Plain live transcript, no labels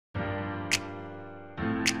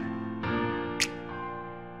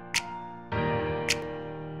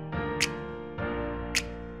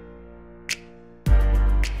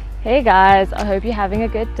Hey guys, I hope you're having a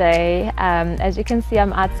good day. As you can see,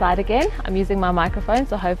 I'm outside again. I'm using my microphone,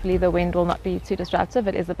 so hopefully the wind will not be too disruptive.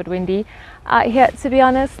 It is a bit windy out here, to be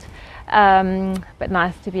honest, but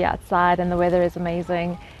nice to be outside, and the weather is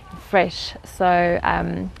amazing and fresh. So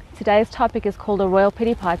today's topic is called a royal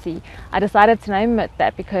pity party. I decided to name it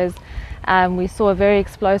that because we saw a very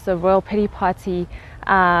explosive royal pity party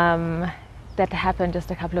that happened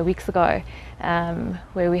just a couple of weeks ago,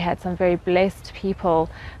 where we had some very blessed people,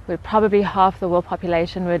 where probably half the world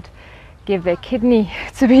population would give their kidney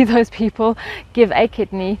to be those people, give a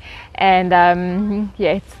kidney, and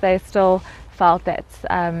yet they still felt that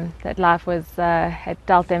that life was had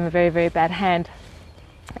dealt them a very, very bad hand.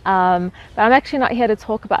 But I'm actually not here to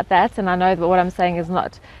talk about that, and I know that what I'm saying is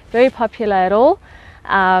not very popular at all.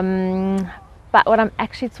 But what I'm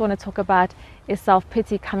actually want to talk about is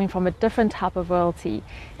self-pity coming from a different type of royalty,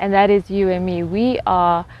 and that is you and me. We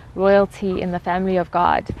are royalty in the family of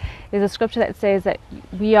God. There's a scripture that says that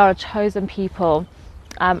we are a chosen people,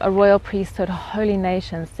 a royal priesthood, a holy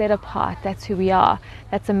nation, set apart. That's who we are.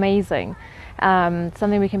 That's amazing.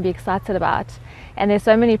 Something we can be excited about. And there's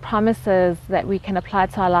so many promises that we can apply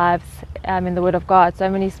to our lives in the Word of God. So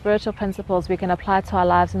many spiritual principles we can apply to our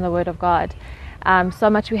lives in the Word of God. So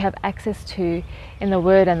much we have access to in the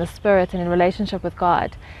Word and the Spirit and in relationship with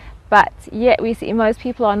God. But yet we see most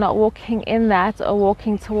people are not walking in that or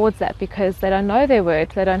walking towards that because they don't know their Word.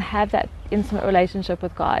 They don't have that intimate relationship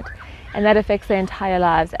with God. And that affects their entire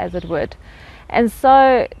lives as it would. And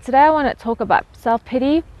so today I want to talk about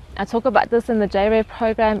self-pity. I talk about this in the Jrevolution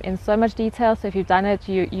program in so much detail. So if you've done it,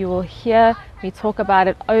 you will hear me talk about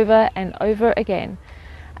it over and over again.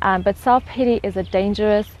 But self-pity is a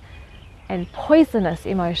dangerous and poisonous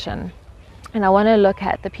emotion. And I want to look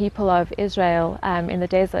at the people of Israel in the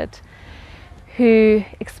desert, who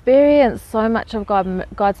experienced so much of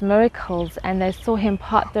God's miracles, and they saw him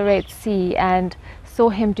part the Red Sea and saw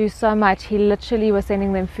him do so much. He literally was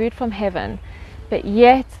sending them food from heaven, but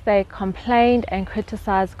yet they complained and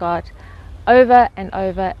criticized God over and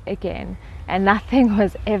over again, and nothing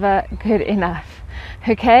was ever good enough.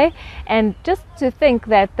 Okay, and just to think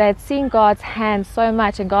that they'd seen God's hand so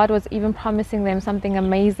much, and God was even promising them something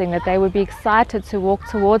amazing, that they would be excited to walk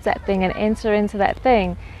towards that thing and enter into that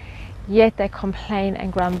thing, yet they complain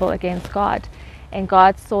and grumble against God, and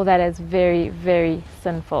God saw that as very, very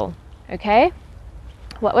sinful. Okay,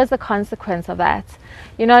 what was the consequence of that?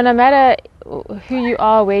 You know, no matter who you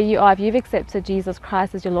are, where you are, if you've accepted Jesus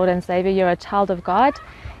Christ as your Lord and Savior, you're a child of God,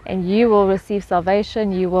 and you will receive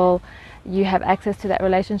salvation. You have access to that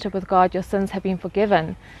relationship with God. Your sins have been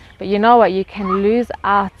forgiven. But you know what? You can lose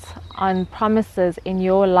out on promises in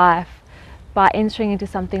your life by entering into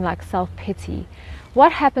something like self-pity.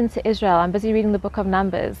 What happened to Israel? I'm busy reading the book of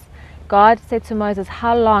Numbers. God said to Moses,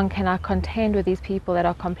 how long can I contend with these people that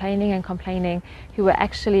are complaining and complaining, who were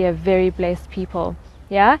actually a very blessed people?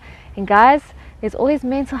 Yeah? And guys, there's all these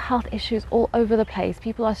mental health issues all over the place.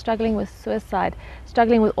 People are struggling with suicide,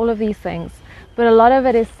 struggling with all of these things. But a lot of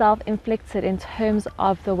it is self-inflicted in terms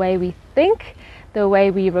of the way we think, the way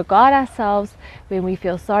we regard ourselves, when we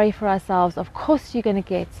feel sorry for ourselves. Of course you're going to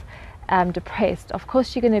get depressed. Of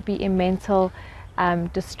course you're going to be in mental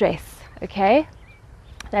distress. Okay?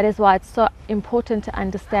 That is why it's so important to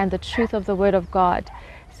understand the truth of the Word of God,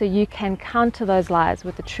 so you can counter those lies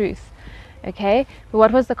with the truth. Okay? But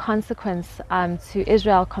what was the consequence to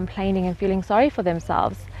Israel complaining and feeling sorry for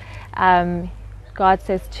themselves? God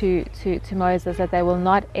says to Moses that they will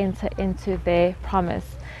not enter into their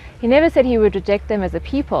promise. He never said he would reject them as a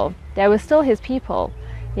people. They were still his people.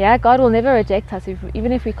 Yeah, God will never reject us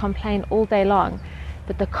even if we complain all day long.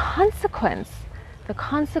 But the consequence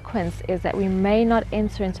is that we may not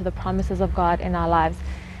enter into the promises of God in our lives.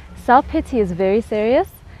 Self-pity is very serious.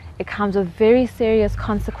 It comes with very serious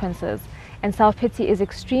consequences. And self-pity is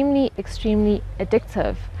extremely, extremely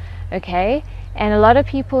addictive. Okay? And a lot of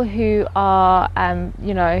people who are,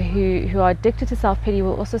 who are addicted to self-pity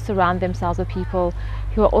will also surround themselves with people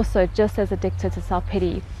who are also just as addicted to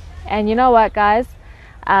self-pity. And you know what, guys?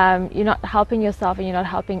 You're not helping yourself, and you're not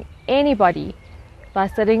helping anybody by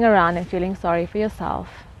sitting around and feeling sorry for yourself.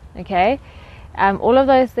 Okay? All of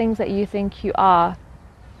those things that you think you are,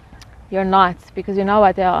 you're not, because you know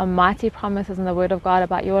what? There are mighty promises in the Word of God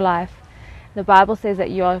about your life. The Bible says that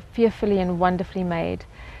you are fearfully and wonderfully made.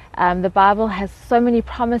 The Bible has so many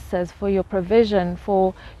promises for your provision,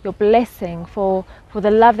 for your blessing, for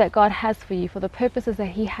the love that God has for you, for the purposes that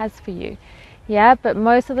He has for you. Yeah, but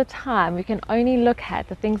most of the time we can only look at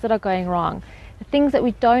the things that are going wrong, the things that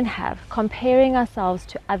we don't have, comparing ourselves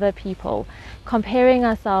to other people, comparing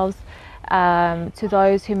ourselves to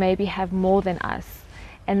those who maybe have more than us.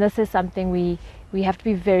 And this is something we we have to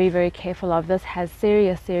be very, very careful of. This has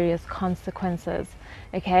serious consequences.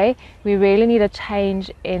 Okay, we really need a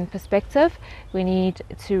change in perspective. We need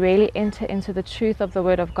to really enter into the truth of the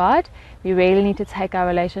Word of God. We really need to take our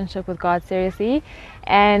relationship with God seriously,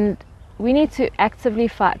 and we need to actively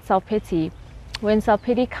fight self-pity. When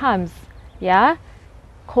self-pity comes, yeah,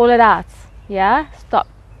 call it out. Yeah, stop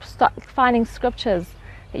finding scriptures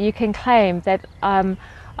that you can claim that are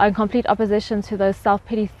in complete opposition to those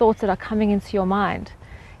self-pity thoughts that are coming into your mind.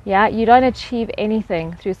 Yeah, you don't achieve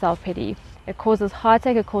anything through self-pity. It causes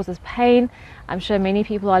heartache, it causes pain. I'm sure many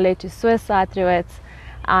people are led to suicide through it.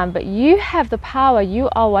 But you have the power. You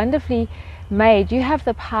are wonderfully made. You have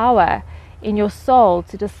the power in your soul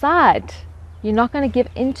to decide you're not going to give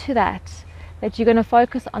into that you're going to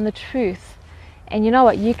focus on the truth. And you know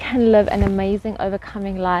what? You can live an amazing,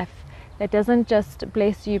 overcoming life that doesn't just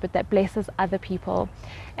bless you, but that blesses other people.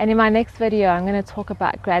 And in my next video, I'm going to talk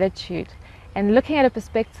about gratitude. And looking at a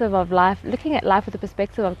perspective of life, looking at life with a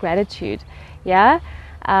perspective of gratitude, yeah,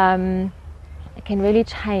 it can really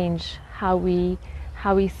change how we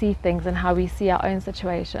see things and how we see our own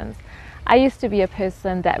situations. I used to be a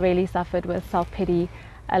person that really suffered with self-pity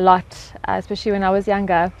a lot, especially when I was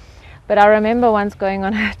younger. But I remember once going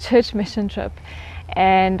on a church mission trip,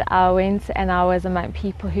 and I went and I was among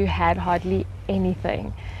people who had hardly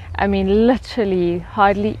anything. I mean, literally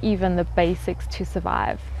hardly even the basics to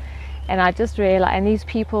survive. And I just realized, and these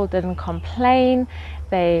people didn't complain,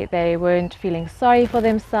 they weren't feeling sorry for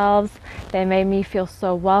themselves, they made me feel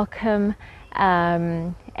so welcome.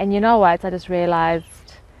 And you know what, I just realized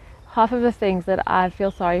half of the things that I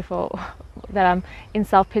feel sorry for, that I'm in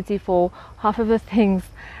self-pity for, half of the things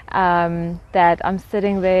that I'm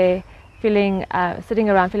sitting around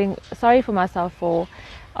feeling sorry for myself for,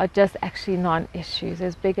 are just actually non-issues.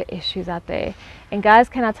 There's bigger issues out there. And guys,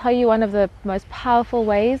 can I tell you one of the most powerful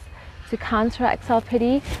ways to counteract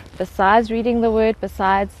self-pity, besides reading the Word,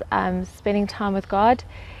 besides spending time with God,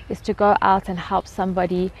 is to go out and help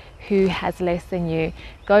somebody who has less than you.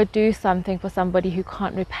 Go do something for somebody who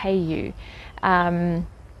can't repay you.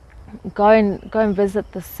 Go and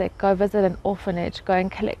visit the sick. Go visit an orphanage. Go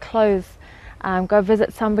and collect clothes. Go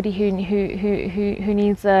visit somebody who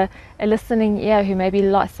needs a listening ear, who maybe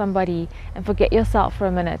lost somebody, and forget yourself for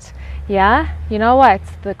a minute. Yeah, you know what?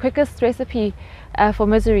 The quickest recipe for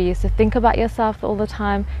misery is to think about yourself all the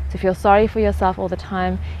time, to feel sorry for yourself all the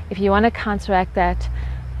time. If you want to counteract that,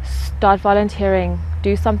 start volunteering,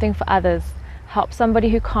 do something for others, help somebody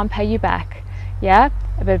who can't pay you back. Yeah,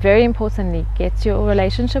 but very importantly, get your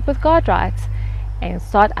relationship with God right, and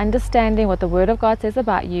start understanding what the Word of God says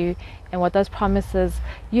about you and what those promises.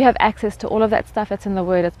 You have access to all of that stuff that's in the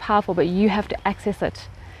Word. It's powerful, but you have to access it.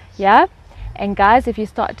 Yeah. And guys, if you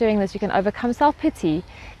start doing this, you can overcome self-pity,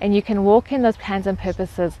 and you can walk in those plans and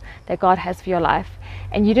purposes that God has for your life.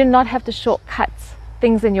 And you do not have to shortcut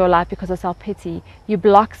things in your life because of self-pity. You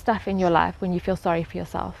block stuff in your life when you feel sorry for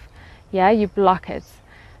yourself. Yeah, you block it.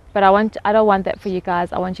 But I don't want that for you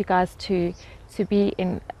guys. I want you guys to be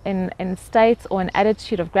in states or an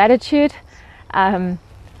attitude of gratitude.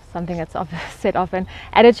 Something that's said often,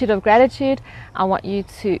 attitude of gratitude. I want you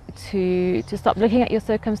to stop looking at your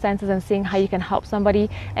circumstances and seeing how you can help somebody.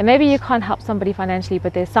 And maybe you can't help somebody financially,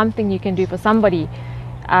 but there's something you can do for somebody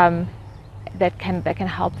that can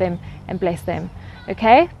help them and bless them.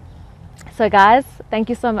 Okay, so guys, thank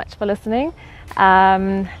you so much for listening.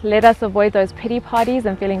 Let us avoid those pity parties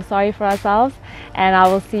and feeling sorry for ourselves, and I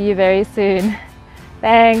will see you very soon.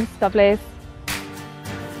 Thanks. God bless.